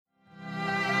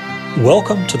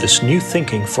Welcome to this New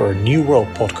Thinking for a New World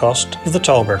podcast of the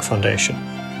Thalberg Foundation.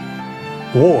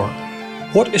 War.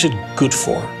 What is it good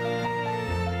for?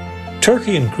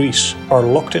 Turkey and Greece are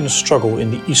locked in a struggle in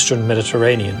the Eastern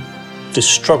Mediterranean. This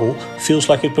struggle feels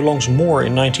like it belongs more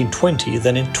in 1920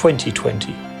 than in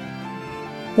 2020.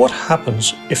 What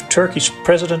happens if Turkey's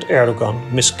President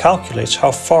Erdoğan miscalculates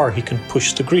how far he can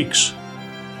push the Greeks?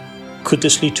 Could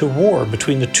this lead to war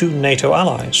between the two NATO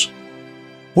allies?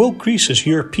 Will Greece's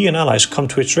European allies come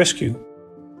to its rescue?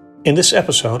 In this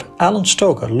episode, Alan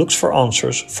Stoga looks for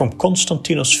answers from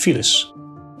Constantinos Filis,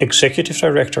 Executive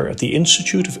Director at the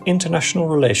Institute of International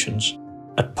Relations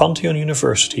at Panteion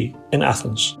University in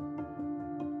Athens.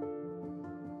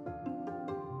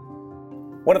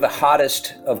 One of the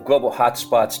hottest of global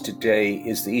hotspots today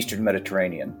is the Eastern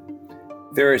Mediterranean.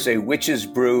 There is a witch's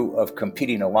brew of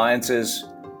competing alliances,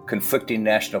 conflicting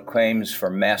national claims for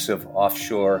massive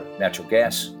offshore natural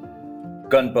gas,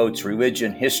 gunboats,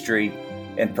 religion, history,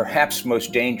 and perhaps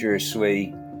most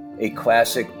dangerously, a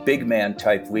classic big man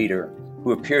type leader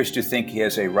who appears to think he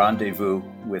has a rendezvous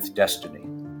with destiny.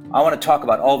 I want to talk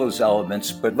about all those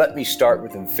elements, but let me start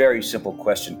with a very simple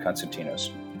question, Constantinos.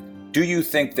 Do you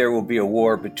think there will be a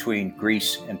war between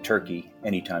Greece and Turkey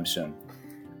anytime soon?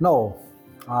 No,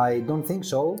 I don't think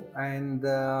so, and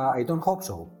I don't hope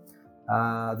so.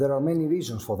 There are many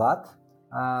reasons for that.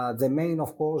 The main,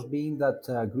 of course, being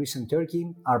that Greece and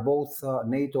Turkey are both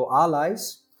NATO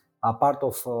allies, part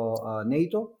of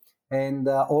NATO. And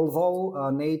although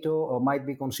NATO might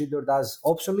be considered as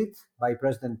obsolete by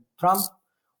President Trump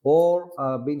or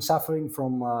been suffering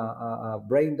from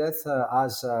brain death,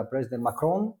 as President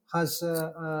Macron has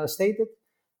stated,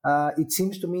 it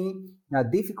seems to me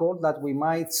difficult that we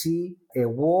might see a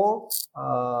war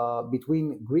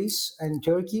between Greece and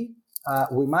Turkey.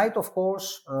 We might, of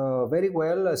course, very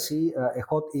well see a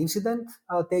hot incident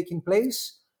taking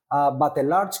place, but a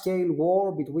large-scale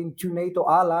war between two NATO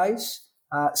allies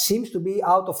seems to be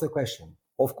out of the question.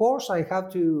 Of course, I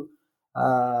have to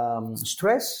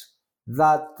stress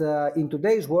that in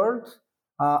today's world,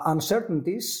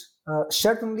 uncertainties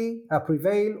certainly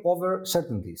prevail over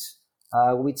certainties,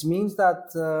 which means that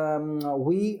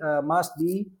we must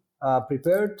be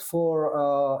prepared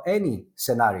for any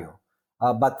scenario.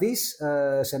 But this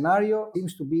scenario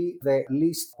seems to be the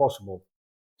least possible.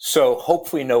 So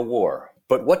hopefully no war.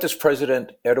 But what does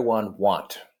President Erdoğan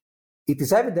want? It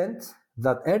is evident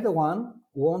that Erdoğan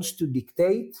wants to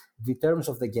dictate the terms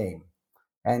of the game.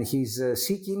 And he's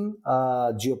seeking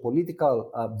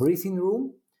geopolitical breathing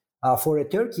room for a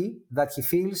Turkey that he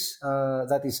feels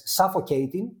that is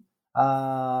suffocating.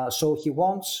 So he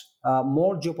wants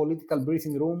more geopolitical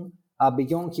breathing room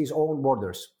beyond his own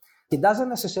borders. He doesn't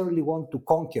necessarily want to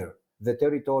conquer the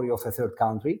territory of a third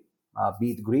country,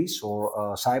 be it Greece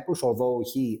or Cyprus, although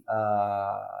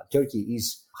Turkey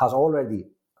has already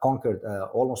conquered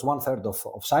almost one-third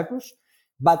of Cyprus.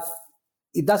 But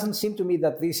it doesn't seem to me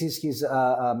that this is his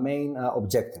main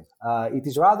objective. It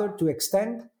is rather to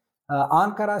extend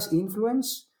Ankara's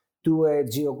influence to a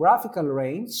geographical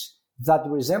range that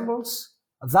resembles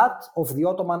that of the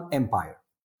Ottoman Empire.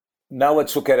 Now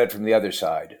let's look at it from the other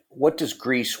side. What does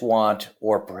Greece want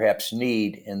or perhaps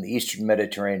need in the Eastern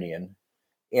Mediterranean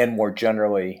and more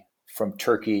generally from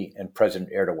Turkey and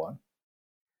President Erdoğan?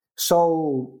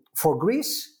 So for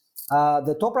Greece,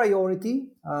 the top priority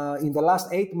in the last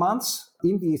 8 months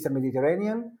in the Eastern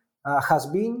Mediterranean has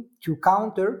been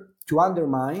to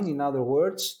undermine, in other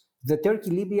words, the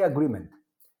Turkey-Libya agreement.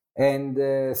 And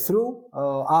through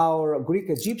our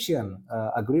Greek-Egyptian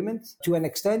agreement, to an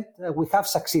extent, we have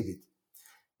succeeded.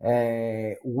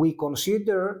 We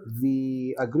consider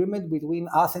the agreement between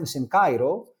Athens and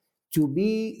Cairo to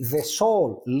be the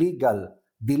sole legal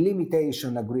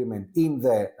delimitation agreement in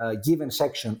the given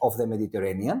section of the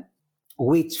Mediterranean,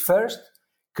 which first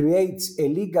creates a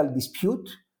legal dispute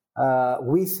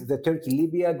with the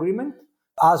Turkey-Libya agreement,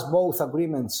 as both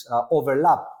agreements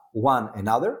overlap one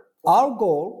another. Our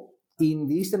goal in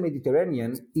the Eastern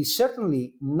Mediterranean is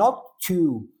certainly not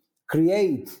to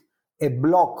create a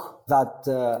bloc that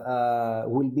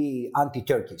will be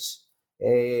anti-Turkish.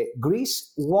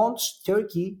 Greece wants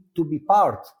Turkey to be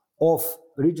part of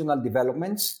regional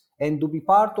developments and to be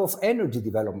part of energy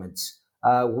developments.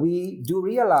 We do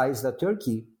realize that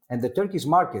Turkey and the Turkish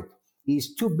market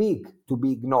is too big to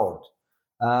be ignored.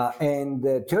 And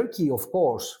Turkey, of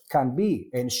course, can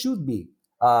be and should be,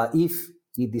 if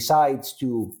it decides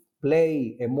to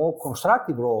play a more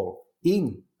constructive role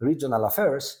in regional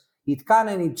affairs, it can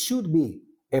and it should be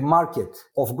a market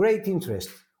of great interest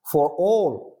for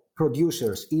all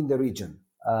producers in the region,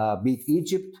 be it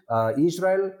Egypt,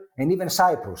 Israel, and even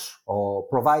Cyprus,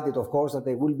 provided, of course, that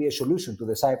there will be a solution to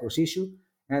the Cyprus issue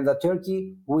and that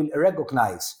Turkey will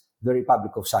recognize the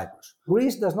Republic of Cyprus.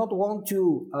 Greece does not want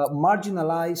to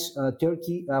marginalize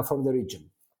Turkey from the region.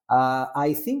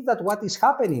 I think that what is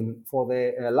happening for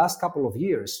the last couple of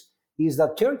years is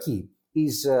that Turkey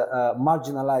is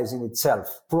marginalizing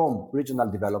itself from regional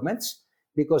developments,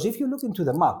 because if you look into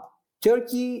the map,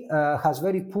 Turkey has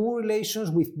very poor relations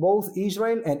with both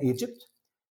Israel and Egypt.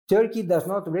 Turkey does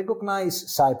not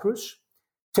recognize Cyprus.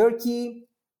 Turkey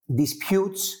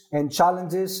disputes and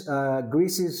challenges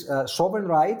Greece's sovereign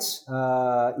rights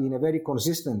in a very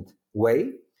consistent way.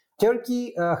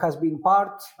 Turkey has been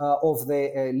part of the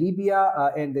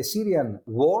Libya and the Syrian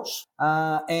wars,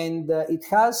 and it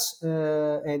has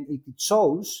and it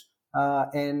shows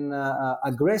an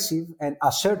aggressive and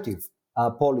assertive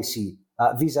policy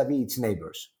vis-à-vis its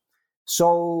neighbors.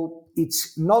 So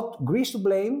it's not Greece to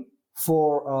blame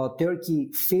for Turkey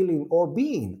feeling or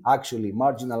being actually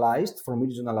marginalized from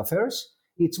regional affairs.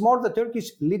 It's more the Turkish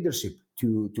leadership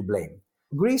to blame.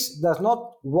 Greece does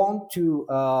not want to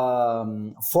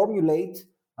formulate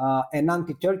an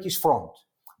anti-Turkish front.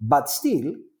 But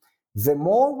still, the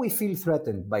more we feel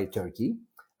threatened by Turkey,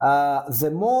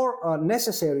 the more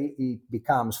necessary it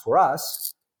becomes for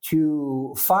us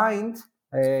to find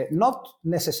not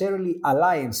necessarily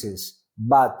alliances,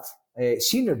 but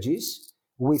synergies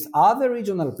with other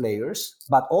regional players,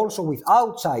 but also with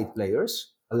outside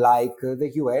players like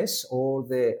the US or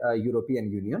the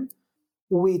European Union,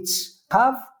 which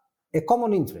have a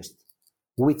common interest,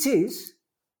 which is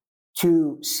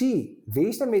to see the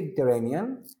Eastern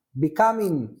Mediterranean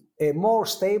becoming a more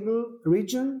stable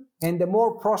region and a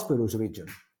more prosperous region.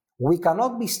 We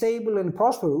cannot be stable and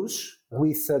prosperous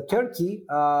with Turkey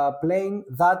playing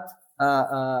that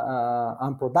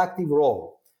unproductive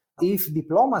role. If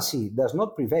diplomacy does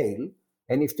not prevail,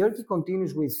 and if Turkey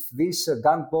continues with this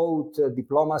gunboat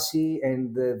diplomacy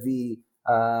and the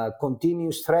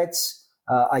continuous threats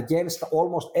against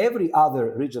almost every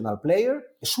other regional player,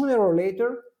 sooner or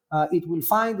later, it will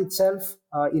find itself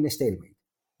in a stalemate.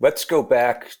 Let's go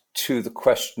back to the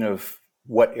question of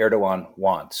what Erdoğan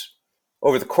wants.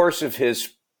 Over the course of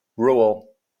his rule,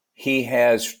 he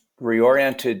has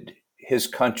reoriented his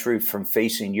country from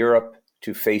facing Europe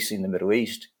to facing the Middle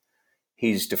East.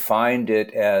 He's defined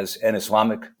it as an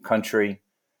Islamic country,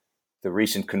 the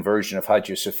recent conversion of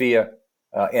Hagia Sophia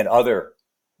and other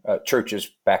churches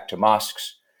back to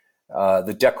mosques,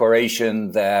 the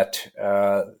declaration that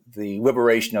the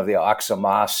liberation of the Al-Aqsa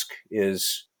Mosque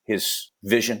is his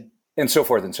vision, and so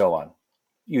forth and so on.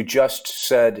 You just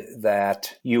said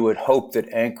that you would hope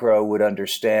that Ankara would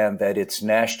understand that its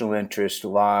national interest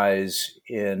lies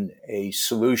in a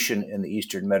solution in the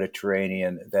Eastern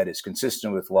Mediterranean that is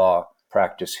consistent with law,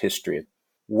 practice, history.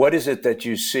 What is it that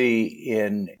you see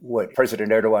in what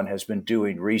President Erdoğan has been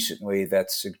doing recently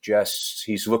that suggests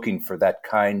he's looking for that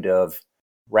kind of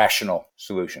rational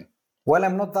solution? Well,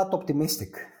 I'm not that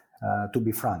optimistic, to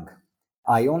be frank.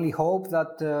 I only hope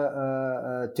that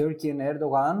Turkey and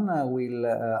Erdogan will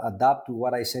adapt to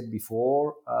what I said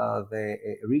before, the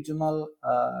regional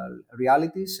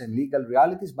realities and legal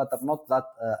realities, but I'm not that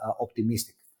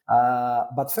optimistic.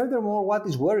 But furthermore, what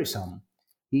is worrisome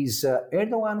is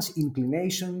Erdogan's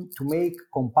inclination to make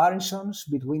comparisons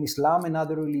between Islam and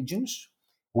other religions,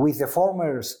 with the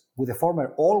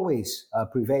former always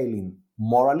prevailing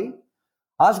morally,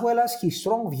 as well as his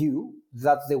strong view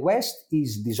that the West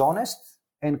is dishonest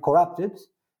and corrupted,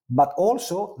 but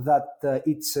also that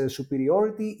its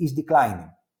superiority is declining.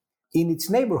 In its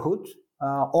neighborhood,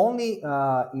 only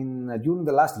during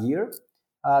the last year,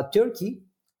 Turkey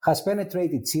has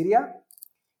penetrated Syria.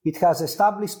 It has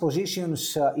established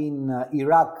positions in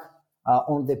Iraq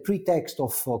on the pretext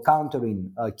of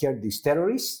countering Kurdish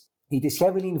terrorists. It is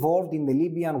heavily involved in the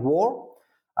Libyan war,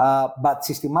 but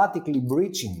systematically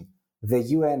breaching the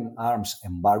UN arms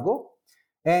embargo.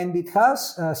 And it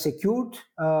has secured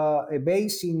a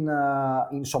base in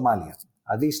Somalia.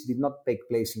 This did not take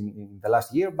place in the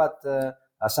last year, but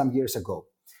some years ago.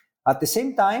 At the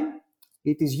same time,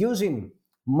 it is using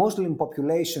Muslim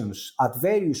populations at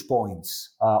various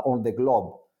points on the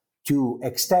globe to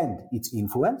extend its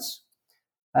influence.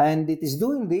 And it is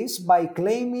doing this by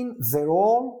claiming the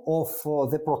role of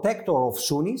the protector of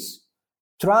Sunnis,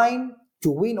 trying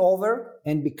to win over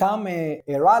and become a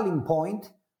rallying point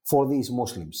for these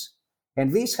Muslims.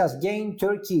 And this has gained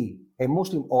Turkey a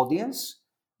Muslim audience,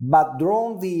 but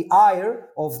drawn the ire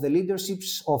of the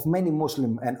leaderships of many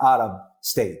Muslim and Arab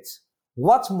states.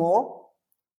 What's more,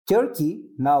 Turkey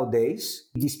nowadays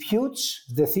disputes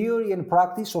the theory and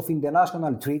practice of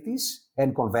international treaties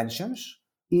and conventions.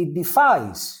 It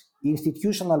defies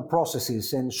institutional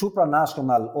processes and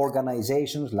supranational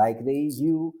organizations like the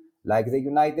EU, like the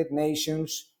United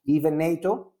Nations, even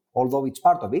NATO, although it's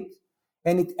part of it.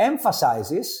 And it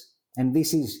emphasizes, and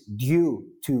this is due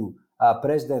to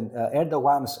President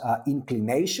Erdogan's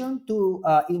inclination to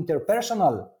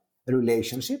interpersonal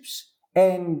relationships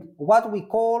and what we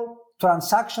call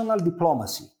transactional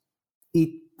diplomacy. It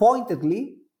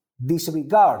pointedly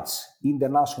disregards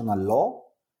international law,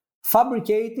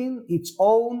 fabricating its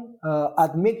own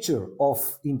admixture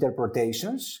of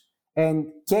interpretations and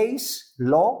case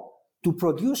law to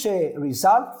produce a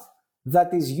result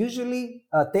that is usually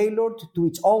tailored to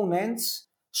its own ends.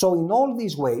 So in all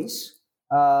these ways,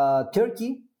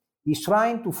 Turkey is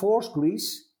trying to force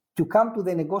Greece to come to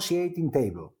the negotiating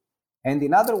table. And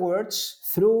in other words,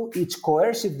 through its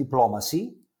coercive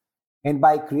diplomacy and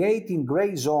by creating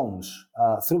gray zones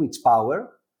through its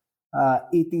power,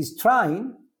 it is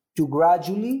trying to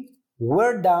gradually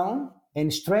wear down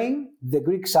and strain the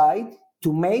Greek side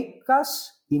to make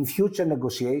us, in future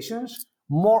negotiations,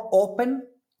 more open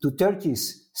to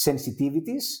Turkey's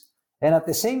sensitivities. And at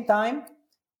the same time,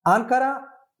 Ankara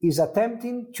is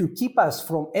attempting to keep us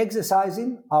from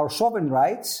exercising our sovereign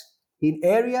rights in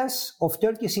areas of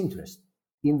Turkey's interest,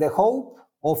 in the hope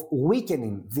of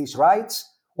weakening these rights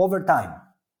over time.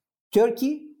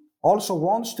 Turkey also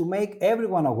wants to make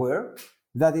everyone aware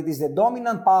that it is the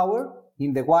dominant power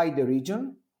in the wider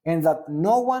region and that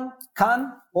no one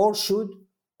can or should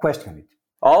question it.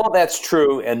 All of that's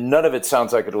true, and none of it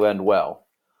sounds like it'll end well.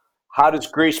 How does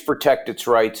Greece protect its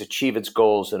rights, achieve its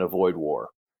goals, and avoid war?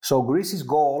 So Greece's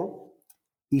goal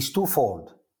is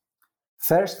twofold.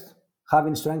 First,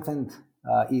 having strengthened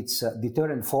its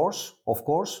deterrent force, of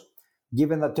course,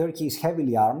 given that Turkey is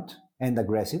heavily armed and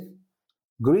aggressive,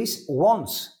 Greece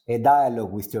wants a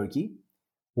dialogue with Turkey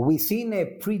within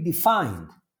a predefined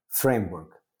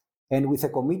framework and with a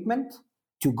commitment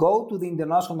to go to the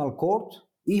international court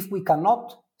if we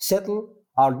cannot settle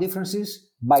our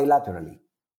differences bilaterally.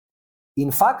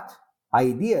 In fact,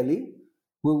 ideally,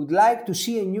 we would like to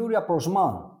see a new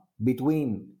rapprochement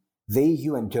between the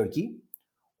EU and Turkey,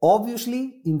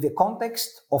 obviously in the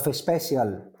context of a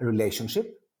special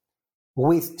relationship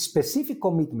with specific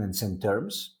commitments and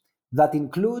terms that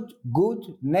include good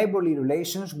neighborly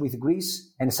relations with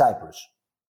Greece and Cyprus.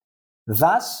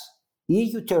 Thus,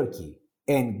 EU-Turkey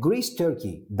and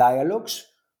Greece-Turkey dialogues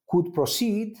could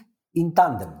proceed in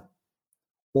tandem.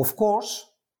 Of course,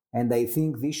 and I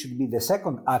think this should be the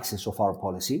second axis of our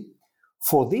policy,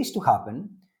 for this to happen,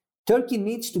 Turkey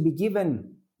needs to be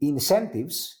given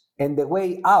incentives and a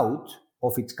way out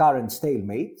of its current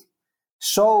stalemate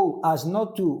so as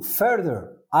not to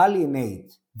further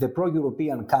alienate the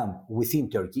pro-European camp within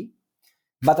Turkey.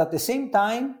 But at the same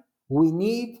time, we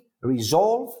need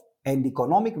resolve and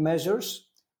economic measures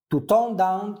to tone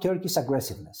down Turkey's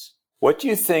aggressiveness. What do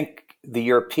you think the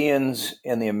Europeans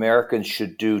and the Americans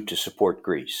should do to support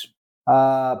Greece?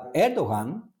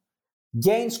 Erdogan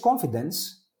gains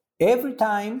confidence every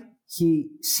time he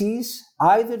sees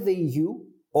either the EU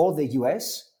or the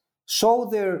US show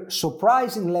their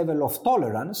surprising level of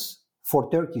tolerance for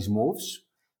Turkey's moves.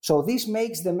 So this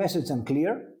makes the message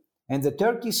unclear, and the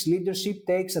Turkish leadership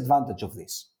takes advantage of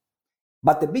this.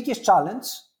 But the biggest challenge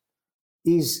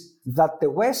is that the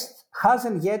West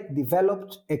hasn't yet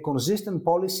developed a consistent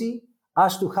policy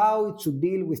as to how it should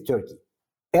deal with Turkey.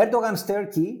 Erdogan's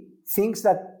Turkey thinks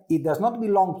that it does not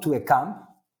belong to a camp,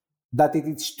 that it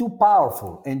is too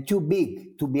powerful and too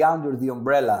big to be under the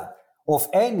umbrella of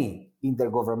any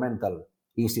intergovernmental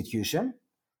institution.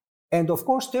 And of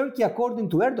course, Turkey, according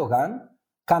to Erdogan,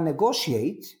 can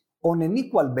negotiate on an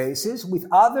equal basis with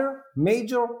other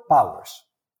major powers.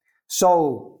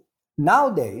 So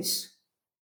nowadays,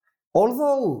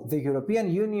 although the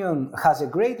European Union has a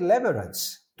great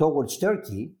leverage towards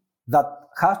Turkey that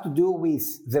has to do with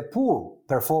the poor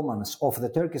performance of the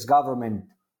Turkish government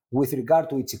with regard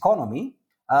to its economy,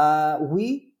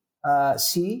 we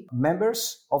see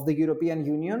members of the European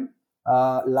Union,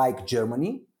 like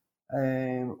Germany,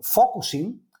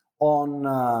 focusing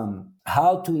on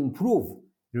how to improve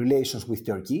relations with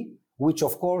Turkey, which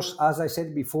of course, as I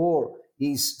said before,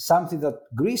 is something that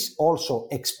Greece also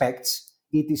expects.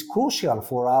 It is crucial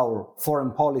for our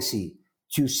foreign policy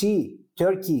to see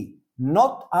Turkey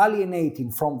not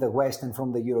alienating from the West and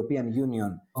from the European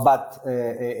Union, but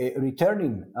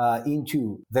returning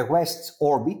into the West's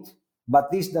orbit.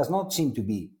 But this does not seem to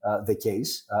be the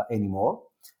case anymore.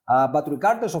 But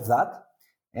regardless of that,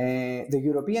 the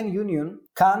European Union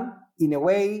can, in a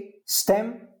way,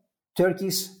 stem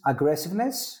Turkey's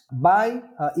aggressiveness by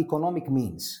economic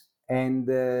means. And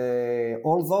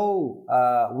although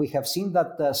we have seen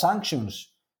that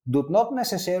sanctions do not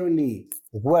necessarily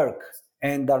work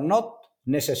and are not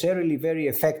necessarily very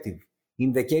effective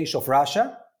in the case of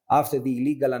Russia after the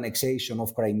illegal annexation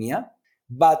of Crimea.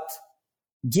 But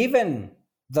given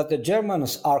that the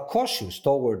Germans are cautious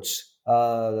towards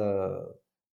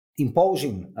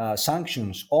imposing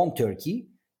sanctions on Turkey,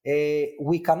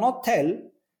 we cannot tell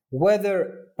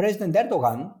whether President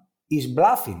Erdogan is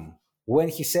bluffing when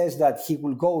he says that he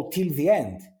will go till the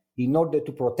end in order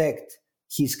to protect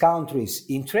his country's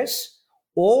interests,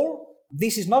 or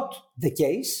this is not the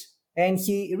case and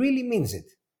he really means it.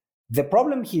 The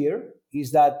problem here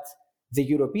is that the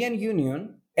European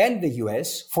Union and the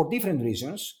US, for different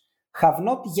reasons, have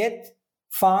not yet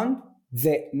found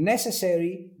the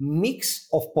necessary mix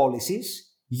of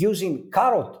policies using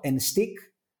carrot and stick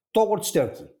towards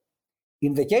Turkey.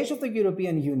 In the case of the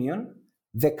European Union,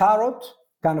 the carrot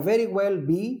can very well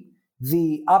be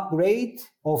the upgrade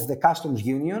of the customs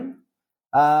union,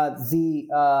 the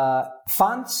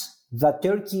funds that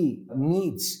Turkey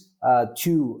needs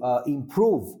to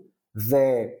improve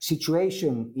the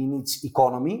situation in its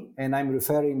economy, and I'm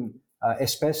referring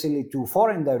especially to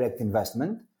foreign direct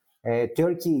investment.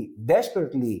 Turkey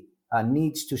desperately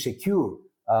needs to secure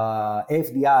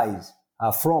FDIs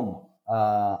from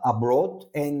abroad,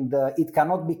 and it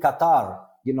cannot be Qatar,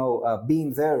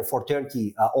 being there for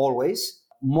Turkey always.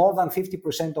 More than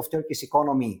 50% of Turkey's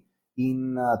economy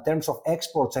in terms of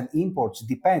exports and imports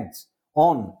depends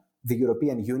on the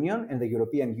European Union and the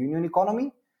European Union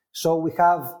economy. So we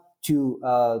have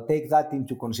to take that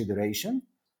into consideration.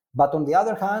 But on the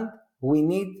other hand, we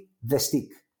need the stick.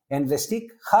 And the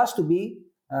stick has to be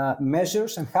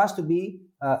measures and has to be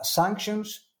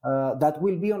sanctions that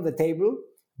will be on the table,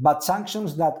 but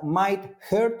sanctions that might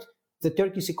hurt the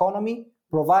Turkish economy,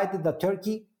 provided that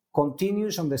Turkey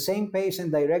continues on the same pace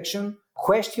and direction,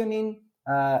 questioning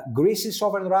Greece's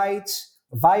sovereign rights,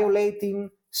 violating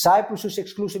Cyprus's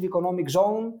exclusive economic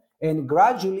zone, and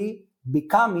gradually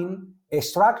becoming a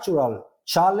structural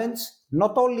challenge,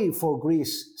 not only for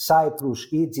Greece, Cyprus,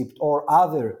 Egypt, or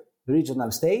other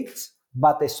regional states,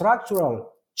 but a structural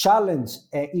challenge,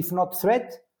 if not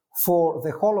threat, for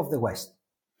the whole of the West.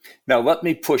 Now, let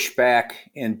me push back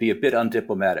and be a bit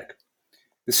undiplomatic.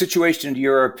 The situation in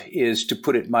Europe is, to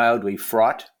put it mildly,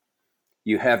 fraught.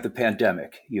 You have the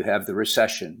pandemic, you have the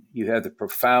recession, you have the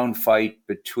profound fight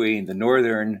between the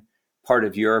northern part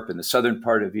of Europe and the southern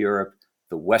part of Europe,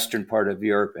 the western part of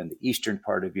Europe and the eastern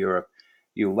part of Europe.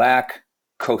 You lack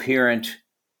coherent,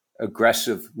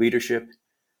 aggressive leadership.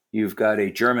 You've got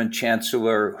a German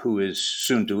chancellor who is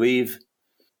soon to leave.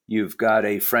 You've got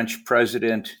a French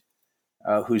president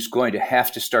who's going to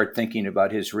have to start thinking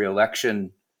about his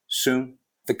reelection soon.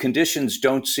 The conditions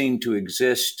don't seem to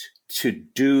exist to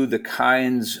do the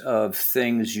kinds of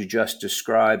things you just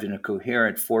described in a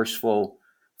coherent, forceful,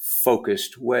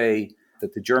 focused way,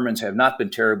 that the Germans have not been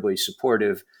terribly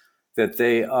supportive, that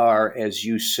they are, as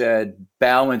you said,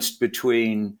 balanced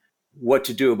between what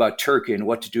to do about Turkey and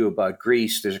what to do about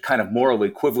Greece. There's a kind of moral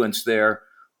equivalence there,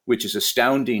 which is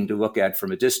astounding to look at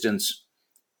from a distance.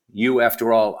 You,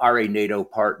 after all, are a NATO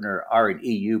partner, are an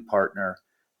EU partner.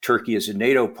 Turkey is a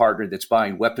NATO partner that's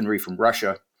buying weaponry from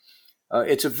Russia.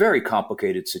 It's a very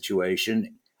complicated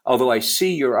situation. Although I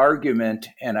see your argument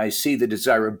and I see the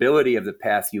desirability of the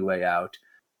path you lay out,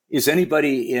 is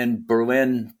anybody in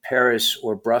Berlin, Paris,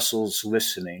 or Brussels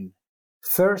listening?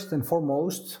 First and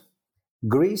foremost,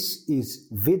 Greece is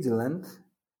vigilant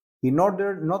in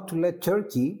order not to let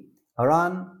Turkey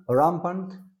run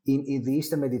rampant in the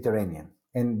Eastern Mediterranean,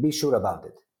 and be sure about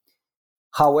it.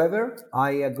 However,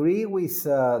 I agree with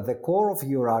the core of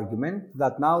your argument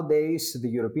that nowadays the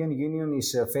European Union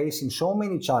is facing so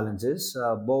many challenges,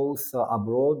 both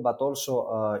abroad but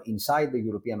also inside the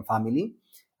European family,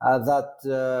 that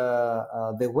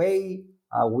the way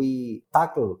we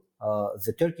tackle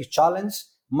the Turkish challenge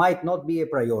might not be a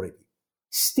priority.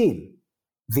 Still,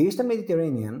 the Eastern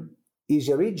Mediterranean is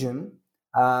a region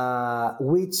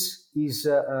which is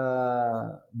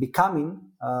becoming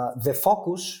the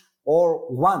focus,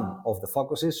 or one of the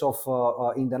focuses of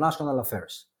international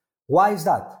affairs. Why is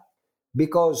that?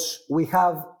 Because we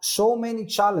have so many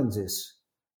challenges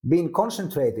being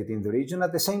concentrated in the region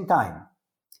at the same time,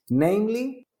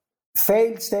 namely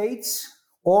failed states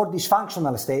or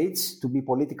dysfunctional states, to be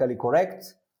politically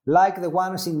correct, like the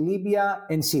ones in Libya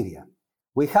and Syria.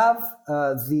 We have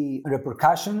the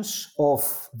repercussions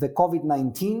of the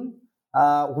COVID-19,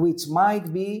 which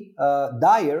might be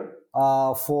dire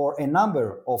for a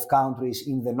number of countries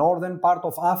in the northern part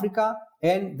of Africa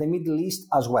and the Middle East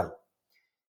as well.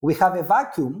 We have a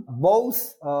vacuum,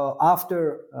 both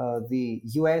after the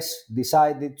US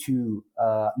decided to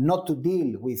not to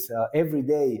deal with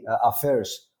everyday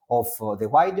affairs of the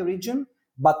wider region,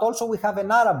 but also we have an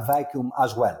Arab vacuum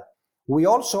as well. We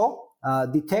also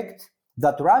detect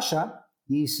that Russia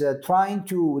is trying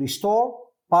to restore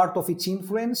part of its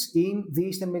influence in the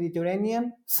Eastern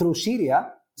Mediterranean through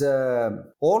Syria.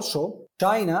 Also,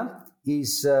 China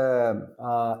is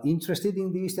interested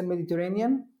in the Eastern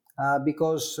Mediterranean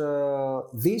because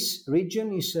this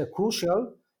region is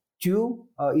crucial to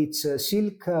its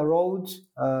Silk Road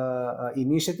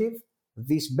initiative,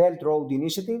 this Belt Road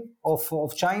initiative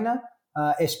of China,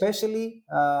 especially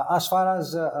as far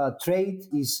as trade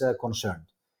is concerned.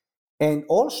 And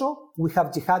also, we have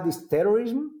jihadist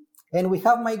terrorism and we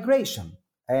have migration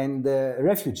and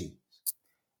refugees,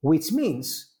 which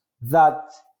means that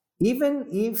even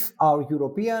if our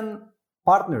European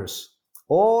partners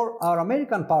or our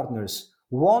American partners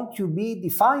want to be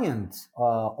defiant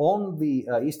on the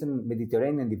Eastern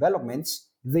Mediterranean developments,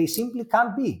 they simply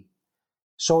can't be.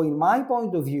 So in my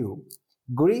point of view,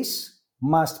 Greece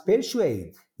must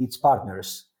persuade its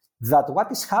partners that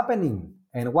what is happening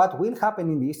and what will happen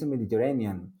in the Eastern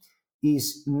Mediterranean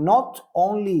is not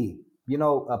only,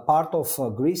 a part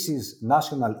of Greece's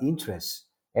national interests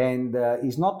and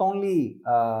is not only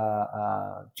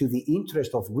to the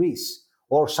interest of Greece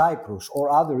or Cyprus or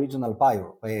other regional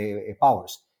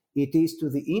powers. It is to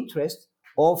the interest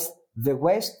of the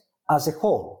West as a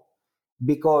whole.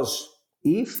 Because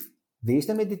if the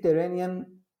Eastern Mediterranean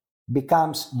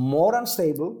becomes more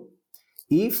unstable,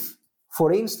 if,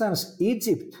 for instance,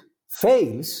 Egypt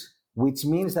fails, which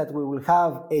means that we will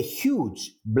have a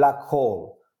huge black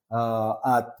hole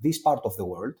at this part of the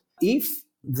world, if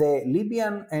the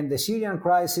Libyan and the Syrian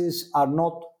crisis are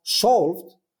not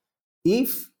solved,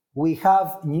 if we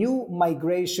have new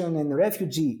migration and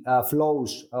refugee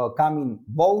flows coming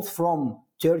both from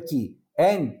Turkey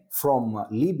and from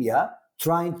Libya,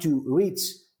 trying to reach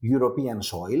European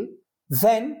soil,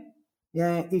 then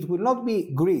it will not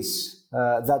be Greece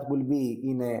that will be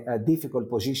in a difficult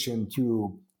position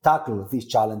to tackle these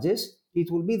challenges.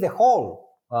 It will be the whole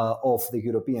of the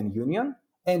European Union.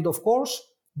 And of course,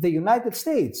 the United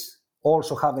States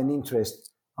also have an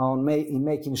interest in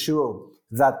making sure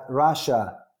that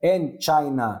Russia and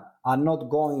China are not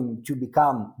going to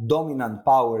become dominant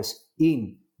powers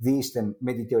in the Eastern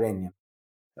Mediterranean.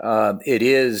 It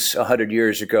is 100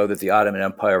 years ago that the Ottoman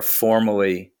Empire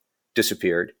formally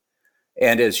disappeared.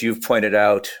 And as you've pointed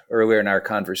out earlier in our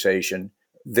conversation,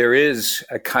 there is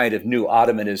a kind of new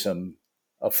Ottomanism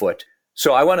afoot.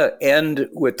 So I want to end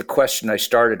with the question I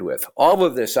started with. All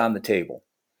of this on the table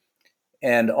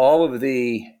and all of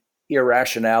the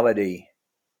irrationality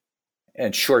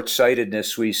and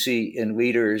short-sightedness we see in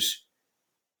leaders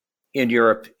in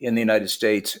Europe, in the United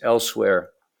States, elsewhere.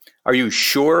 Are you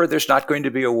sure there's not going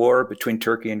to be a war between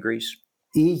Turkey and Greece?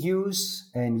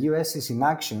 EU's and US's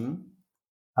inaction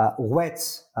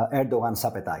whets Erdogan's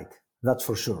appetite, that's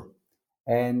for sure.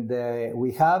 And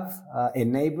we have a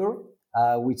neighbor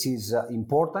which is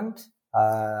important,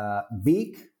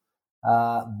 big,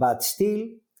 but still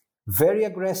very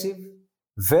aggressive,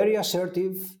 very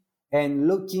assertive, and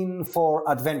looking for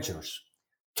adventures.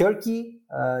 Turkey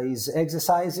is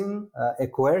exercising a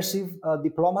coercive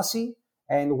diplomacy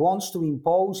and wants to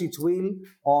impose its will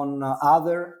on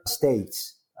other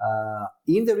states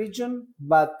in the region,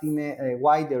 but in a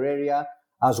wider area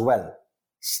as well.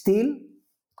 Still,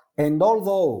 and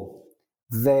although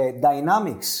the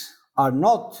dynamics are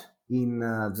not in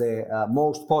the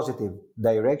most positive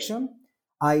direction,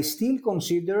 I still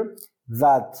consider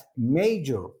that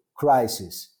major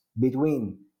crisis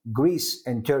between Greece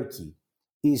and Turkey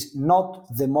is not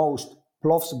the most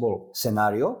plausible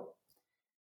scenario.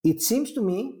 It seems to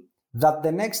me that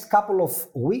the next couple of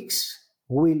weeks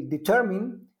will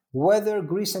determine whether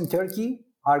Greece and Turkey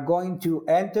are going to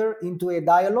enter into a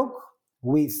dialogue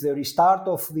with the restart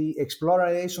of the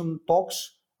exploration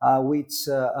talks, which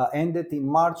ended in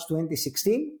March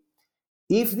 2016.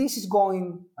 If this is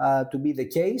going to be the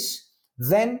case,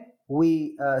 then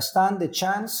we stand a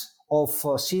chance of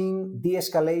seeing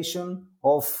de-escalation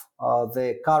of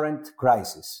the current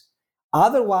crisis.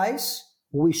 Otherwise,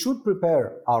 we should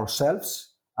prepare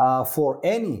ourselves for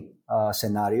any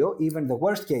scenario, even the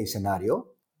worst case scenario.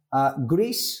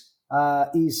 Greece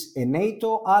is a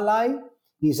NATO ally,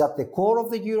 is at the core of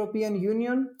the European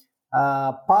Union,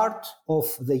 part of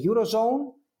the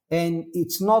Eurozone, and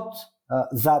it's not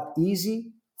that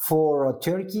easy for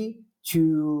Turkey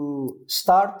to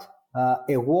start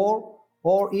a war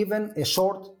or even a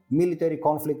short military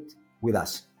conflict with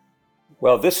us.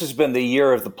 Well, this has been the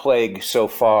year of the plague so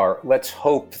far. Let's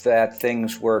hope that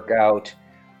things work out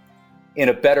in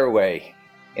a better way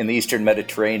in the Eastern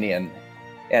Mediterranean,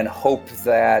 and hope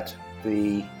that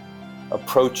the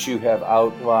approach you have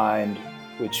outlined,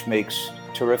 which makes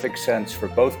terrific sense for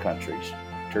both countries,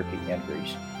 Turkey and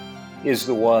Greece, is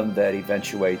the one that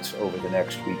eventuates over the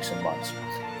next weeks and months.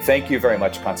 Thank you very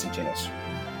much, Constantinos.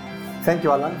 Thank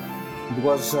you, Alan. It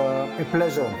was a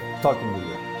pleasure talking with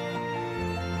you.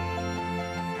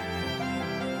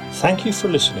 Thank you for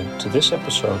listening to this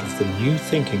episode of the New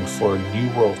Thinking for a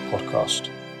New World podcast.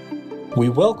 We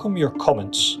welcome your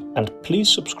comments and please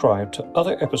subscribe to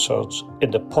other episodes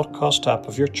in the podcast app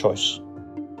of your choice.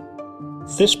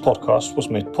 This podcast was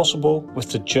made possible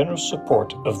with the generous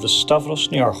support of the Stavros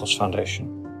Niarchos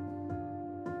Foundation.